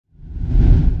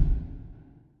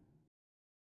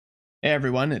Hey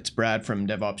everyone, it's Brad from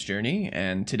DevOps Journey,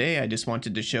 and today I just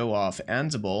wanted to show off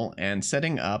Ansible and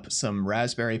setting up some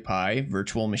Raspberry Pi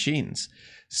virtual machines.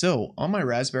 So on my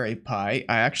Raspberry Pi,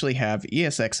 I actually have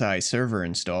ESXi server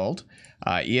installed.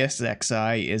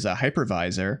 ESXi is a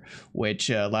hypervisor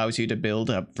which allows you to build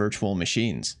up virtual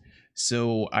machines.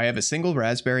 So I have a single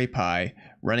Raspberry Pi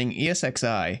running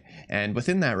ESXi, and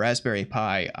within that Raspberry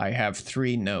Pi, I have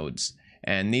 3 nodes.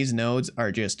 And these nodes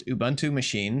are just Ubuntu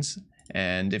machines.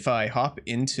 And if I hop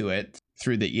into it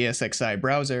through the ESXi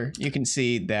browser, you can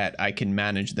see that I can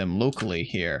manage them locally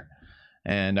here.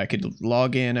 And I could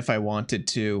log in if I wanted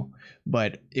to,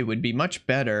 but it would be much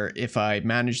better if I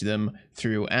managed them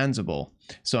through Ansible.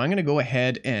 So I'm going to go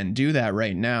ahead and do that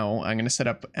right now. I'm going to set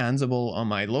up Ansible on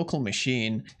my local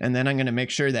machine, and then I'm going to make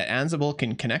sure that Ansible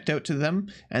can connect out to them,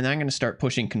 and then I'm going to start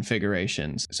pushing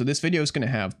configurations. So this video is going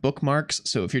to have bookmarks,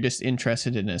 so if you're just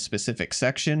interested in a specific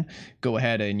section, go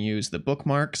ahead and use the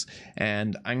bookmarks,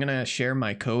 and I'm going to share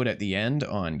my code at the end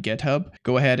on GitHub.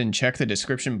 Go ahead and check the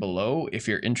description below if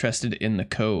you're interested in the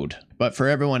code. But for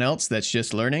everyone else that's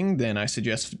just learning, then I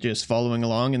suggest just following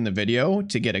along in the video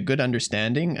to get a good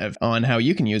understanding on how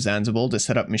you can use Ansible to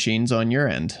set up machines on your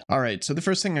end. Alright, so the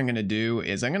first thing I'm going to do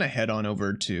is I'm going to head on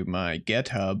over to my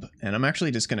GitHub, and I'm actually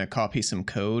just going to copy some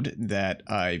code that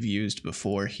I've used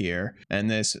before here. And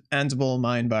this Ansible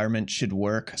my environment should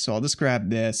work, so I'll just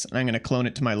grab this, and I'm going to clone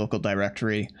it to my local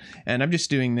directory. And I'm just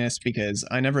doing this because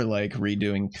I never like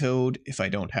redoing code if I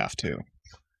don't have to.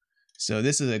 So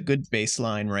this is a good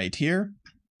baseline right here.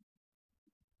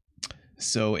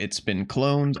 So it's been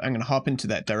cloned. I'm going to hop into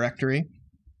that directory.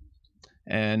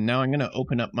 And now I'm going to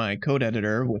open up my code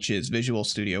editor, which is Visual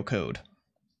Studio Code.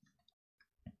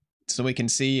 So we can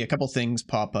see a couple things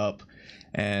pop up.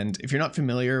 And if you're not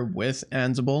familiar with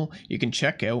Ansible, you can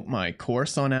check out my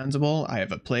course on Ansible. I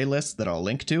have a playlist that I'll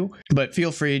link to, but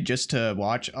feel free just to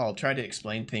watch. I'll try to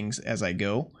explain things as I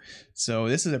go. So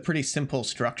this is a pretty simple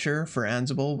structure for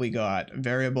Ansible. We got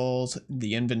variables,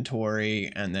 the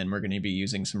inventory, and then we're going to be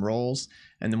using some roles,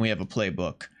 and then we have a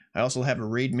playbook. I also have a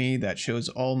README that shows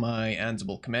all my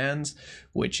Ansible commands,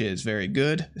 which is very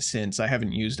good since I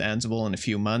haven't used Ansible in a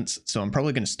few months, so I'm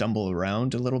probably going to stumble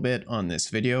around a little bit on this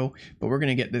video, but we're going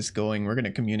to get this going. We're going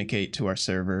to communicate to our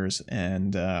servers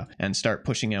and start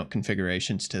pushing out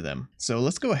configurations to them. So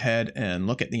let's go ahead and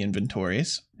look at the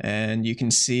inventories, and you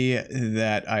can see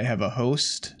that I have a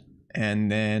host,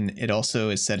 and then it also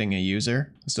is setting a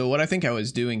user. So what I think I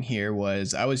was doing here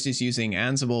was I was just using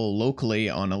Ansible locally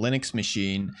on a Linux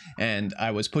machine, and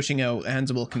I was pushing out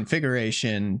Ansible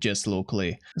configuration just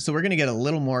locally. So we're going to get a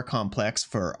little more complex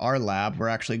for our lab. We're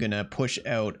actually going to push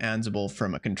out Ansible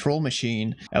from a control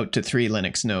machine out to 3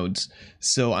 Linux nodes.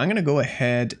 So I'm going to go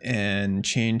ahead and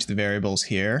change the variables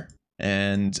here,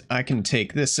 and I can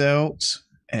take this out,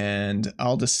 and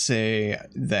I'll just say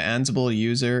the Ansible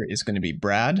user is going to be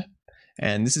Brad.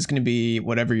 And this is going to be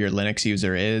whatever your Linux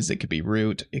user is. It could be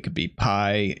root, it could be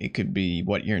pi, it could be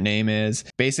what your name is.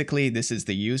 Basically, this is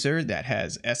the user that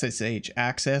has SSH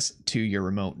access to your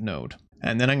remote node.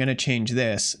 And then I'm going to change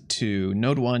this to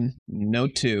node 1,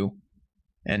 node 2,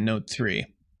 and node 3.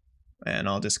 And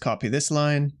I'll just copy this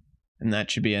line, and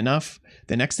that should be enough.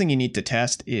 The next thing you need to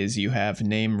test is you have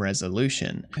name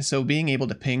resolution. So being able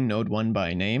to ping node 1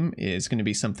 by name is going to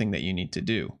be something that you need to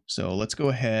do. So let's go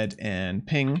ahead and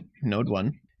ping node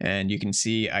 1. And you can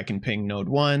see I can ping node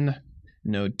 1,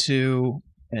 node 2,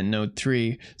 and node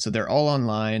 3. So they're all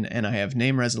online, and I have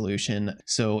name resolution.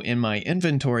 So in my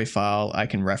inventory file, I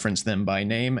can reference them by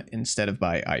name instead of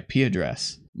by IP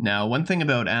address. Now, one thing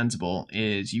about Ansible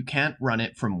is you can't run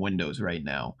it from Windows right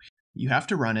now. You have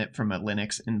to run it from a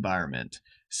Linux environment.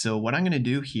 So what I'm going to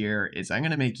do here is I'm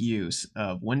going to make use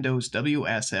of Windows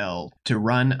WSL to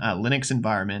run a Linux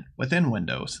environment within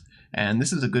Windows. And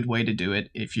this is a good way to do it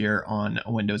if you're on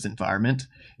a Windows environment.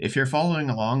 If you're following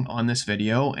along on this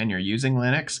video and you're using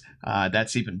Linux,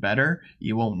 that's even better.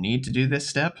 You won't need to do this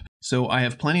step. So I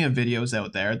have plenty of videos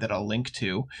out there that I'll link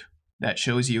to that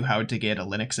shows you how to get a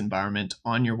Linux environment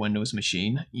on your Windows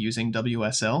machine using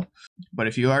WSL. But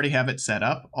if you already have it set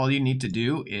up, all you need to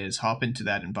do is hop into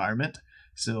that environment.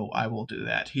 So I will do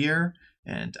that here,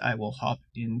 and I will hop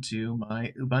into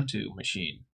my Ubuntu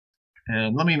machine.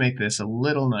 And let me make this a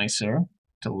little nicer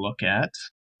to look at.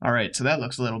 All right, so that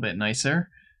looks a little bit nicer.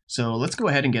 So let's go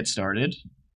ahead and get started.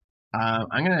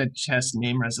 I'm going to test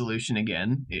name resolution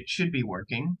again. It should be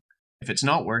working. If it's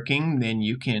not working, then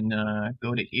you can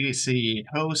go to etc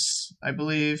hosts, I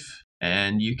believe,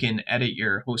 and you can edit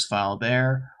your host file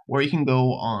there, or you can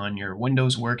go on your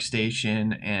Windows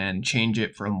workstation and change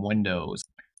it from Windows.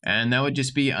 And that would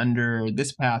just be under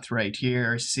this path right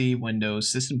here, C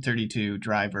Windows System32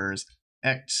 drivers,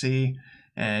 .exe,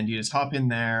 and you just hop in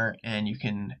there and you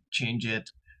can change it.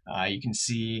 You can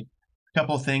see a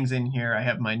couple things in here. I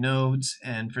have my nodes,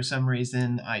 and for some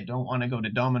reason I don't want to go to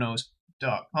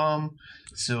dominoes.com,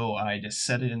 so I just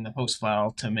set it in the host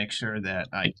file to make sure that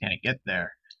I can't get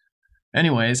there.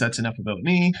 Anyways, that's enough about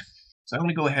me. So I'm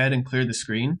going to go ahead and clear the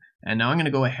screen, and now I'm going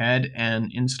to go ahead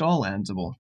and install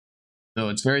Ansible. So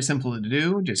it's very simple to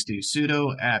do. Just do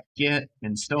sudo apt-get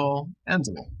install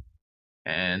Ansible.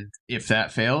 And if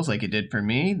that fails, like it did for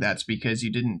me, that's because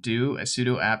you didn't do a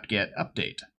sudo apt-get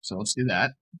update. So let's do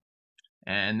that.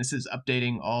 And this is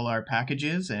updating all our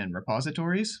packages and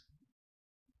repositories.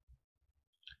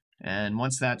 And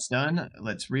once that's done,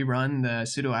 let's rerun the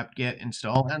sudo apt-get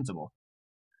install Ansible.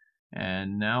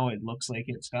 And now it looks like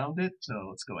it's found it, so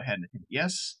let's go ahead and hit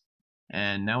yes.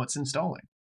 And now it's installing.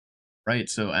 Right,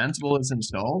 so Ansible is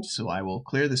installed, so I will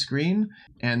clear the screen.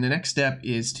 And the next step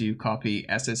is to copy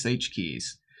SSH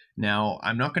keys. Now,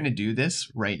 I'm not going to do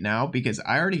this right now because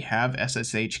I already have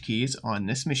SSH keys on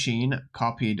this machine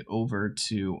copied over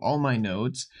to all my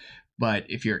nodes. But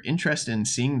if you're interested in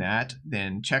seeing that,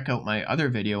 then check out my other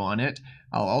video on it.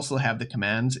 I'll also have the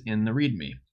commands in the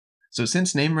README. So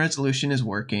since name resolution is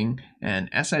working and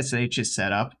SSH is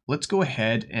set up, let's go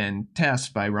ahead and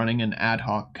test by running an ad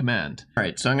hoc command. All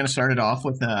right, so I'm going to start it off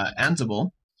with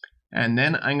Ansible, and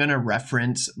then I'm going to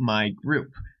reference my group.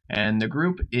 And the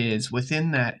group is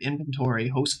within that inventory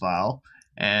host file,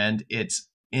 and it's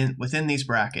within these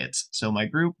brackets. So my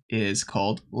group is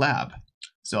called lab.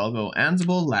 So I'll go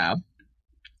Ansible lab,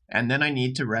 and then I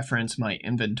need to reference my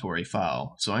inventory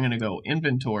file. So I'm going to go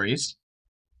inventories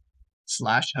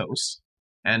 /hosts.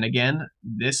 And again,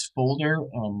 this folder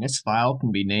and this file can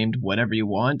be named whatever you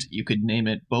want. You could name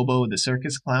it Bobo the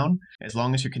Circus Clown, as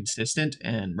long as you're consistent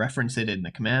and reference it in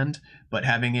the command. But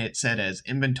having it set as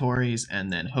inventories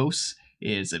and then hosts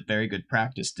is a very good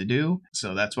practice to do.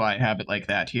 So that's why I have it like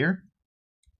that here.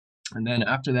 And then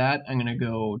after that, I'm going to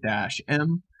go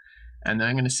 -m, and then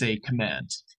I'm going to say command.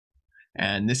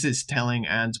 And this is telling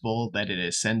Ansible that it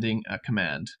is sending a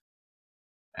command.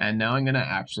 And now I'm going to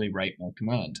actually write my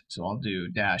command. So I'll do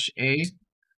 -a,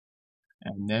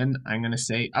 and then I'm going to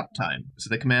say uptime. So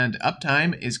the command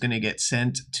uptime is going to get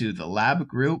sent to the lab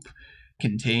group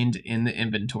contained in the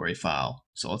inventory file.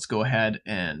 So let's go ahead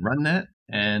and run that.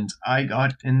 And I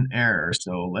got an error.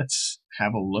 So let's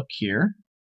have a look here.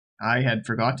 I had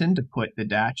forgotten to put the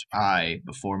 -i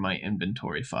before my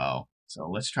inventory file. So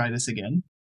let's try this again.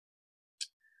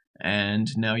 And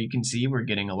now you can see we're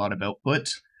getting a lot of output.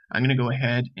 I'm going to go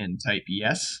ahead and type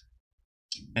yes,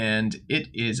 and it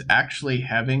is actually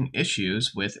having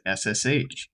issues with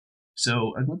SSH.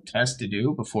 So a good test to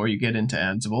do before you get into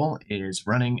Ansible is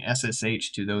running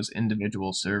SSH to those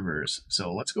individual servers.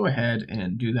 So let's go ahead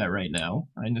and do that right now.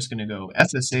 I'm just going to go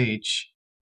SSH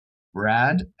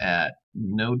Brad at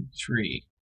node 3.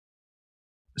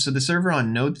 So the server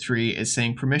on node 3 is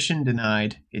saying permission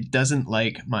denied. It doesn't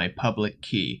like my public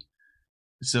key.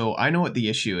 So I know what the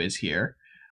issue is here.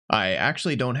 I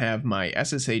actually don't have my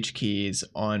SSH keys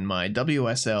on my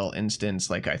WSL instance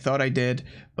like I thought I did,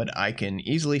 but I can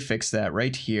easily fix that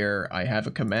right here. I have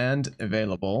a command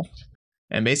available,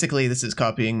 and basically this is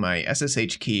copying my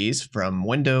SSH keys from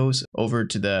Windows over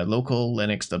to the local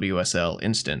Linux WSL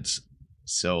instance.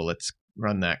 So let's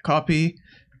run that copy,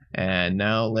 and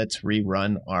now let's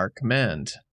rerun our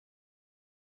command.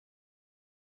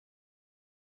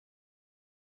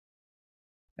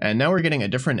 And now we're getting a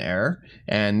different error,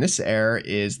 and this error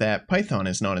is that Python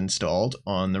is not installed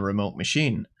on the remote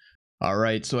machine.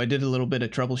 Alright, so I did a little bit of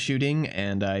troubleshooting,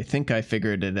 and I think I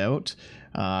figured it out.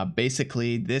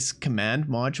 Basically, this command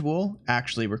module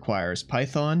actually requires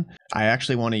Python. I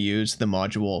actually want to use the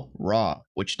module raw,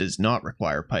 which does not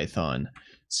require Python.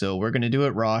 So we're going to do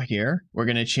it raw here. We're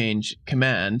going to change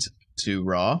command to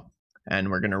raw, and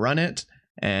we're going to run it,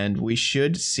 and we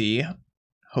should see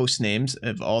host names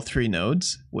of all 3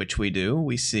 nodes, which we do.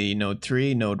 We see node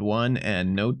 3, node 1,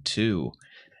 and node 2.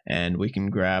 And we can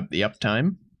grab the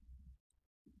uptime.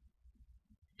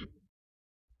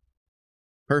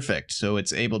 Perfect. So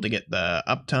it's able to get the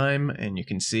uptime, and you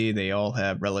can see they all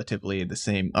have relatively the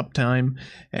same uptime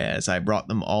as I brought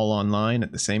them all online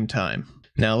at the same time.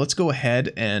 Now let's go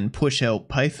ahead and push out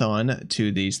Python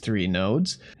to these 3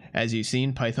 nodes. As you've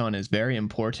seen, Python is very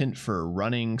important for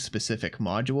running specific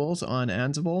modules on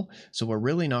Ansible, so we're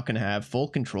really not going to have full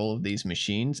control of these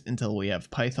machines until we have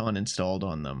Python installed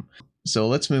on them. So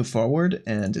let's move forward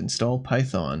and install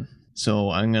Python. So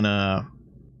I'm going to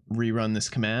rerun this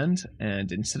command,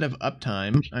 and instead of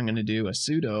uptime, I'm going to do a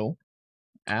sudo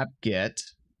apt-get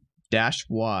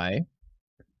 -y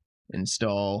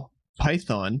install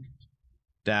Python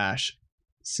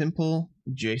simple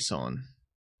JSON.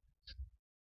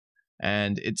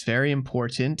 And it's very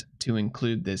important to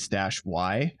include this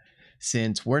 -y,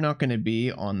 since we're not going to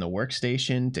be on the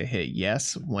workstation to hit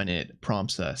yes when it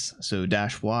prompts us. So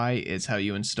 -y is how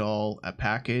you install a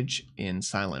package in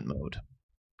silent mode.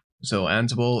 So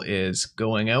Ansible is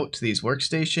going out to these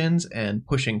workstations and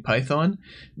pushing Python.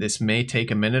 This may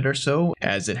take a minute or so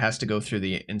as it has to go through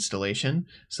the installation.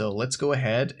 So let's go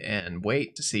ahead and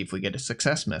wait to see if we get a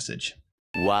success message.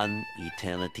 One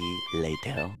eternity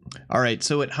later. All right,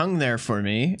 so it hung there for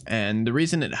me, and the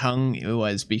reason it hung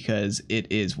was because it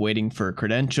is waiting for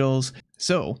credentials.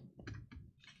 So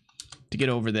to get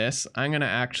over this, I'm going to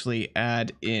actually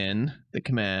add in the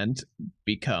command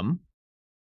become.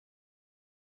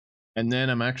 And then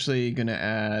I'm actually going to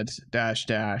add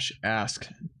 --ask--become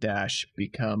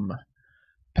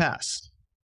pass.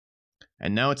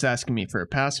 And now it's asking me for a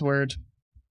password.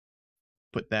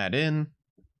 Put that in.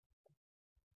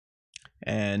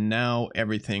 And now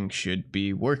everything should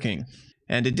be working.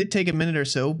 And it did take a minute or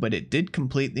so, but it did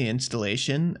complete the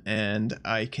installation, and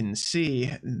I can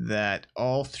see that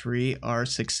all three are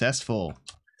successful.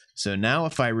 So now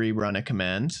if I rerun a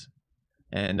command,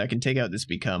 and I can take out this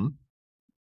become,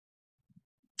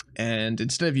 and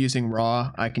instead of using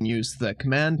raw, I can use the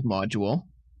command module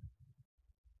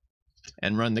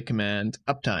and run the command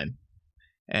uptime.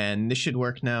 And this should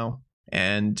work now,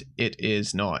 and it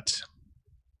is not.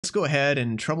 Let's go ahead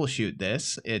and troubleshoot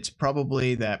this. It's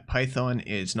probably that Python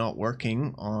is not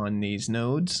working on these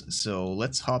nodes. So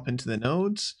let's hop into the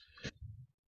nodes.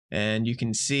 And you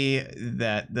can see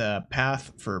that the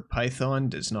path for Python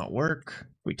does not work.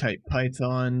 We type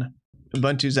Python.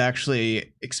 Ubuntu's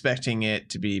actually expecting it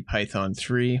to be Python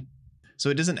 3. So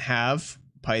it doesn't have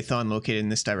Python located in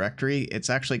this directory.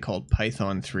 It's actually called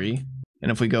Python 3.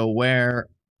 And if we go where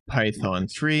Python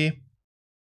 3,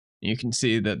 you can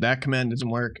see that that command doesn't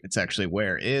work. It's actually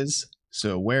where is.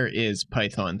 So where is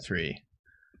Python 3?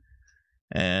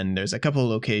 And there's a couple of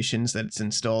locations that it's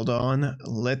installed on.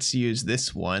 Let's use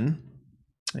this one.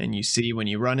 And you see when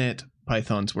you run it,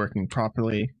 Python's working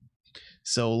properly.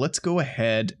 So let's go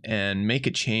ahead and make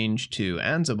a change to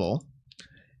Ansible.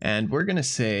 And we're going to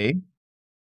say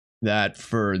that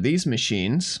for these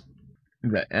machines,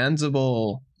 the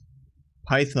Ansible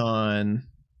Python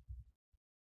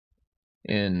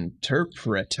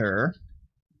interpreter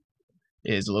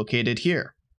is located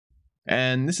here.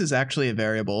 And this is actually a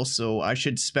variable, so I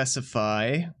should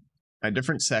specify a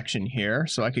different section here.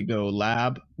 So I could go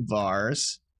lab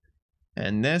vars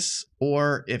and this,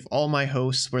 or if all my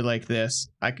hosts were like this,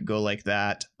 I could go like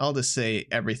that. I'll just say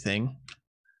everything.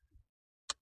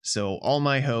 So all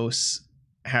my hosts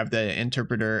have the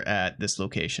interpreter at this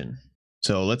location.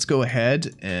 So let's go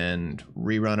ahead and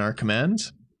rerun our command.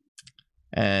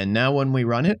 And now when we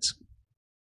run it,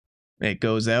 it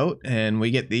goes out and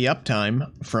we get the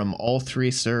uptime from all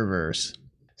three servers.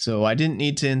 So I didn't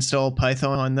need to install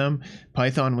Python on them.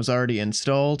 Python was already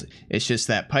installed. It's just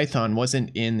that Python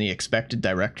wasn't in the expected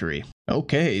directory.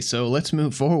 Okay, so let's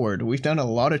move forward. We've done a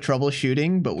lot of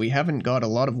troubleshooting, but we haven't got a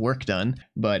lot of work done.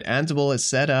 But Ansible is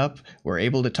set up. We're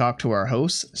able to talk to our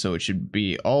hosts, so it should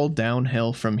be all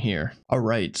downhill from here.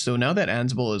 Alright, so now that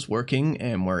Ansible is working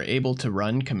and we're able to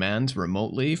run commands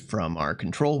remotely from our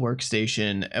control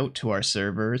workstation out to our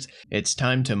servers, it's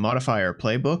time to modify our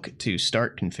playbook to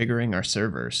start configuring our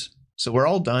servers. So we're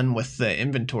all done with the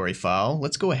inventory file.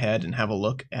 Let's go ahead and have a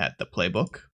look at the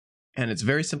playbook. And it's a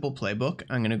very simple playbook.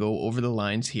 I'm going to go over the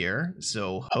lines here.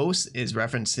 So host is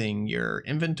referencing your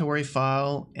inventory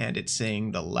file, and it's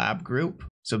saying the lab group.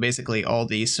 So basically all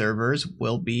these servers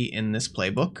will be in this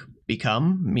playbook.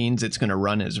 Become means it's going to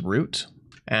run as root.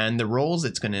 And the roles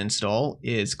it's going to install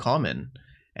is common.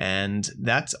 And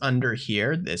that's under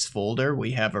here, this folder.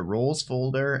 We have a roles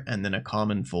folder and then a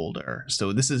common folder.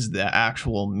 So this is the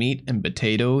actual meat and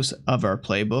potatoes of our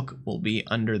playbook will be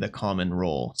under the common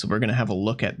role. So we're going to have a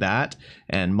look at that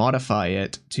and modify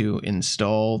it to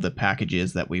install the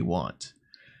packages that we want.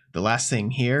 The last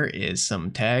thing here is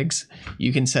some tags.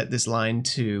 You can set this line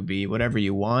to be whatever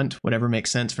you want, whatever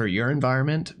makes sense for your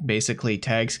environment. Basically,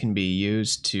 tags can be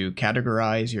used to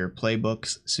categorize your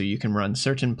playbooks so you can run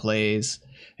certain plays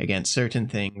against certain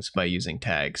things by using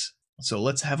tags. So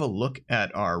let's have a look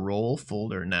at our role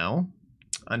folder now.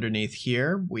 Underneath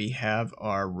here, we have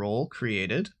our role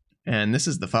created, and this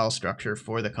is the file structure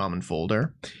for the common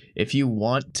folder. If you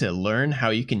want to learn how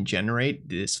you can generate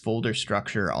this folder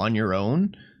structure on your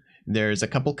own, there's a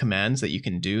couple commands that you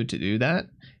can do to do that,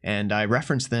 and I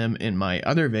reference them in my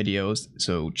other videos,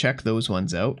 so check those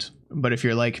ones out. But if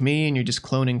you're like me and you're just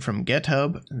cloning from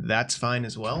GitHub, that's fine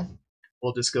as well.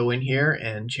 We'll just go in here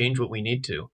and change what we need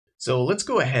to. So let's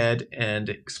go ahead and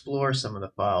explore some of the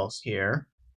files here.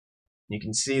 You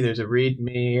can see there's a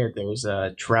README, there's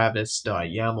a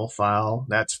travis.yaml file.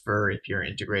 That's for if you're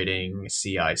integrating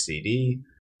CI/CD.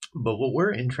 But what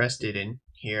we're interested in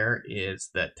here is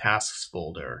the tasks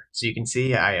folder. So you can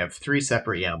see I have 3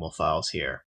 separate YAML files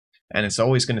here. And it's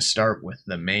always going to start with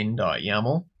the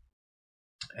main.yaml.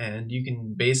 And you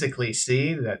can basically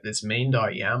see that this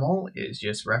main.yaml is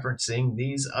just referencing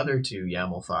these other 2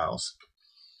 YAML files.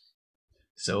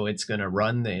 So it's going to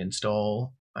run the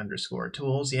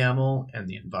install_tools YAML and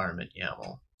the environment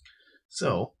YAML.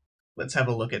 So let's have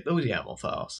a look at those YAML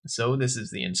files. So this is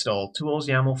the install tools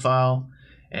YAML file.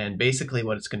 And basically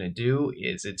what it's going to do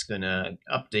is it's going to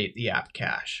update the apt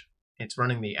cache. It's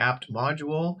running the apt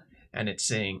module and it's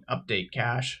saying update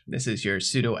cache. This is your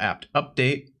sudo apt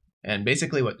update. And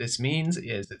basically what this means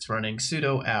is it's running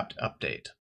sudo apt update.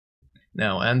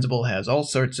 Now, Ansible has all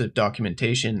sorts of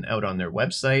documentation out on their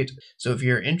website, so if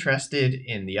you're interested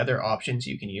in the other options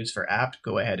you can use for apt,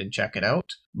 go ahead and check it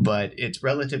out. But it's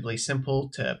relatively simple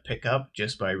to pick up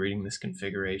just by reading this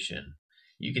configuration.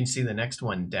 You can see the next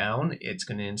one down, it's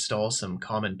going to install some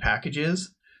common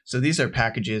packages. So these are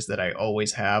packages that I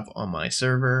always have on my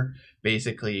server.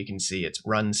 Basically, you can see it's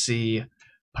runc,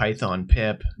 Python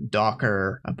pip,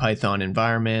 Docker, a Python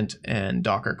environment, and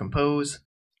Docker compose.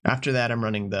 After that, I'm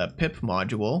running the pip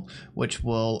module, which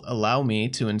will allow me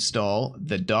to install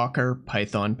the Docker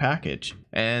Python package.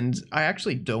 And I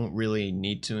actually don't really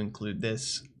need to include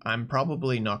this. I'm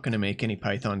probably not going to make any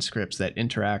Python scripts that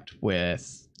interact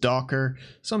with Docker,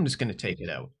 so I'm just going to take it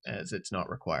out as it's not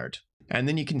required. And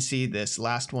then you can see this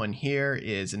last one here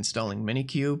is installing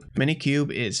Minikube. Minikube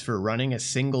is for running a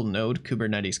single node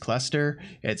Kubernetes cluster.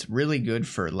 It's really good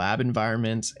for lab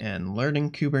environments and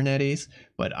learning Kubernetes,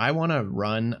 but I want to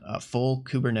run a full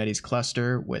Kubernetes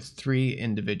cluster with 3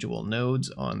 individual nodes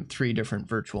on 3 different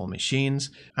virtual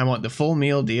machines. I want the full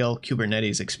meal deal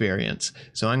Kubernetes experience.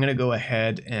 So I'm going to go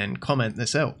ahead and comment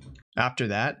this out. After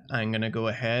that, I'm going to go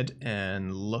ahead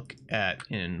and look at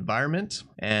environment,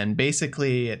 and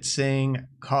basically it's saying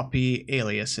copy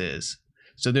aliases.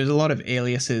 So there's a lot of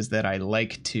aliases that I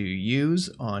like to use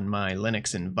on my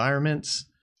Linux environments,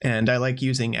 and I like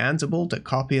using Ansible to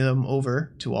copy them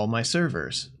over to all my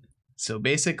servers. So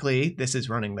basically this is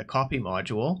running the copy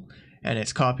module, and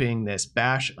it's copying this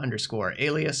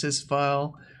bash_aliases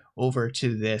file over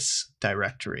to this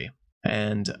directory.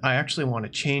 And I actually want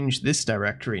to change this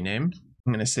directory name.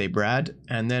 I'm going to say Brad.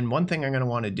 And then one thing I'm going to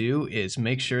want to do is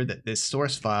make sure that this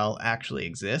source file actually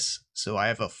exists. So I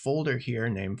have a folder here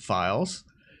named files.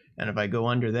 And if I go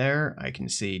under there, I can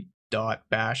see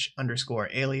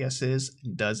 .bash_aliases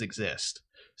does exist.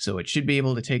 So it should be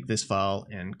able to take this file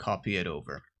and copy it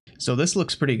over. So this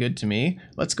looks pretty good to me.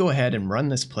 Let's go ahead and run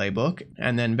this playbook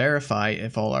and then verify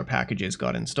if all our packages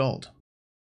got installed.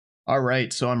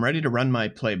 Alright, so I'm ready to run my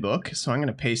playbook, so I'm going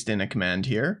to paste in a command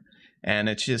here, and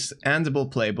it's just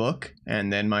Ansible playbook,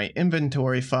 and then my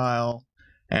inventory file,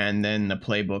 and then the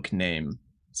playbook name.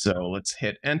 So let's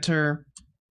hit enter,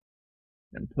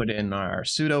 and put in our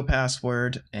sudo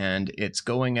password, and it's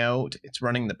going out, it's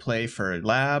running the play for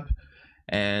lab,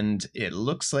 and it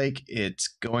looks like it's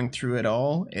going through it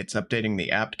all. It's updating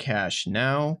the apt cache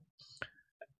now.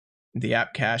 The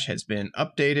apt cache has been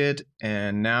updated,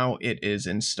 and now it is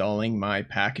installing my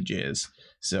packages.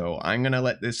 So I'm going to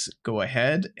let this go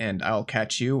ahead, and I'll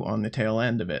catch you on the tail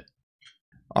end of it.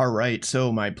 Alright,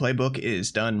 so my playbook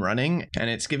is done running, and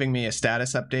it's giving me a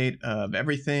status update of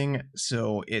everything.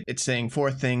 So it's saying 4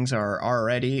 things are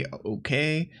already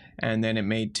okay, and then it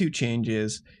made 2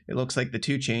 changes. It looks like the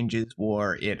 2 changes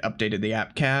were it updated the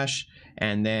apt cache,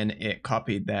 and then it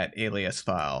copied that alias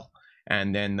file.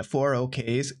 And then the 4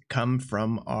 OKs come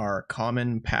from our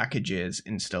common packages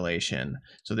installation.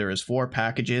 So there is 4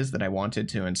 packages that I wanted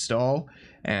to install,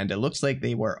 and it looks like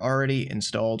they were already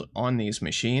installed on these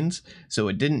machines, so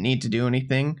it didn't need to do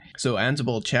anything. So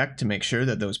Ansible checked to make sure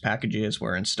that those packages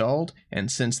were installed, and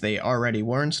since they already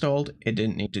were installed, it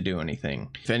didn't need to do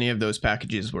anything. If any of those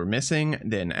packages were missing,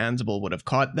 then Ansible would have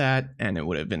caught that, and it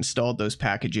would have installed those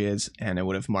packages, and it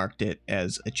would have marked it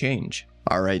as a change.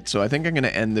 Alright, so I think I'm going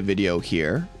to end the video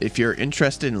here. If you're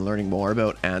interested in learning more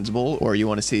about Ansible, or you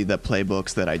want to see the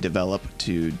playbooks that I develop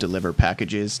to deliver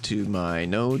packages to my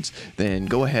nodes, then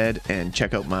go ahead and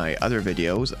check out my other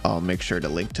videos. I'll make sure to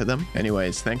link to them.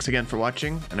 Anyways, thanks again for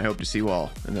watching, and I hope to see you all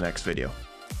in the next video.